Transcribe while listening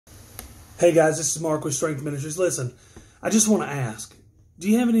Hey guys, this is Mark with Strength Ministries. Listen, I just want to ask, do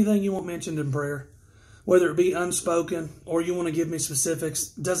you have anything you want mentioned in prayer? Whether it be unspoken or you want to give me specifics,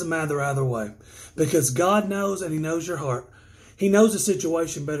 doesn't matter either way. Because God knows and He knows your heart. He knows the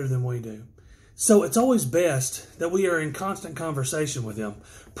situation better than we do. So it's always best that we are in constant conversation with Him,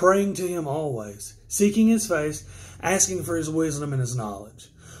 praying to Him always, seeking His face, asking for His wisdom and His knowledge.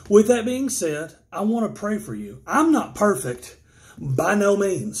 With that being said, I want to pray for you. I'm not perfect, by no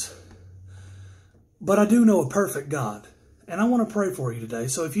means. But I do know a perfect God, and I want to pray for you today.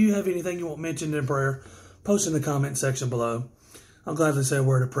 So if you have anything you want mentioned in prayer, post in the comment section below. I'll gladly say a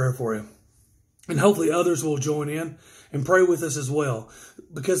word of prayer for you. And hopefully others will join in and pray with us as well.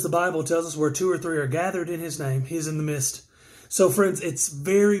 Because the Bible tells us where 2 or 3 are gathered in His name, He is in the midst. So friends, it's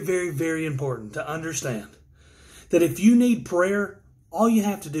very, very, very important to understand that if you need prayer, all you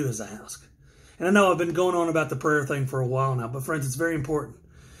have to do is ask. And I know I've been going on about the prayer thing for a while now, but friends, it's very important.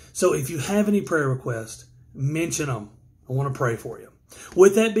 So if you have any prayer requests, mention them. I want to pray for you.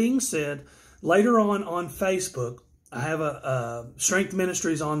 With that being said, later on Facebook, I have a Strength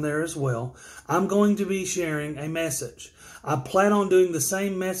Ministries on there as well. I'm going to be sharing a message. I plan on doing the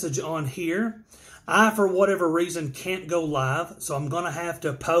same message on here. I, for whatever reason, can't go live, so I'm going to have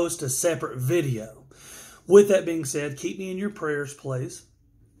to post a separate video. With that being said, keep me in your prayers, please.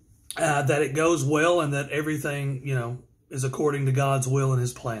 That it goes well and that everything, is according to God's will and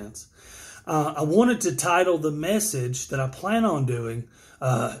His plans. I wanted to title the message that I plan on doing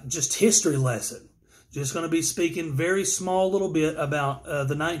just history lesson. Just going to be speaking very small little bit about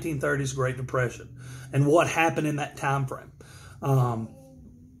the 1930s Great Depression and what happened in that time frame.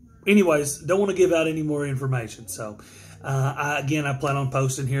 Anyways, don't want to give out any more information. So I plan on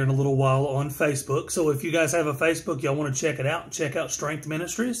posting here in a little while on Facebook. So if you guys have a Facebook, y'all want to check it out, check out Strength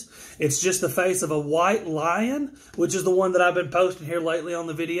Ministries. It's just the face of a white lion, which is the one that I've been posting here lately on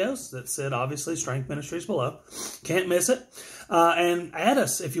the videos that said, obviously, Strength Ministries below. Can't miss it. And add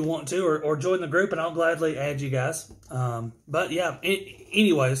us if you want to, or join the group, and I'll gladly add you guys. But yeah,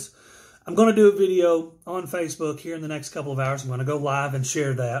 anyways, I'm going to do a video on Facebook here in the next couple of hours. I'm going to go live and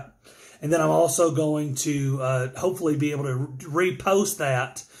share that. And then I'm also going to hopefully be able to repost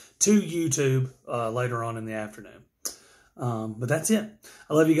that to YouTube later on in the afternoon. But that's it.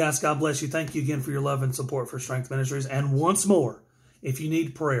 I love you guys. God bless you. Thank you again for your love and support for Strength Ministries. And once more, if you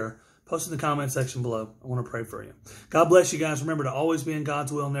need prayer, post in the comment section below. I want to pray for you. God bless you guys. Remember to always be in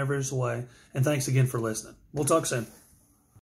God's will, never His way. And thanks again for listening. We'll talk soon.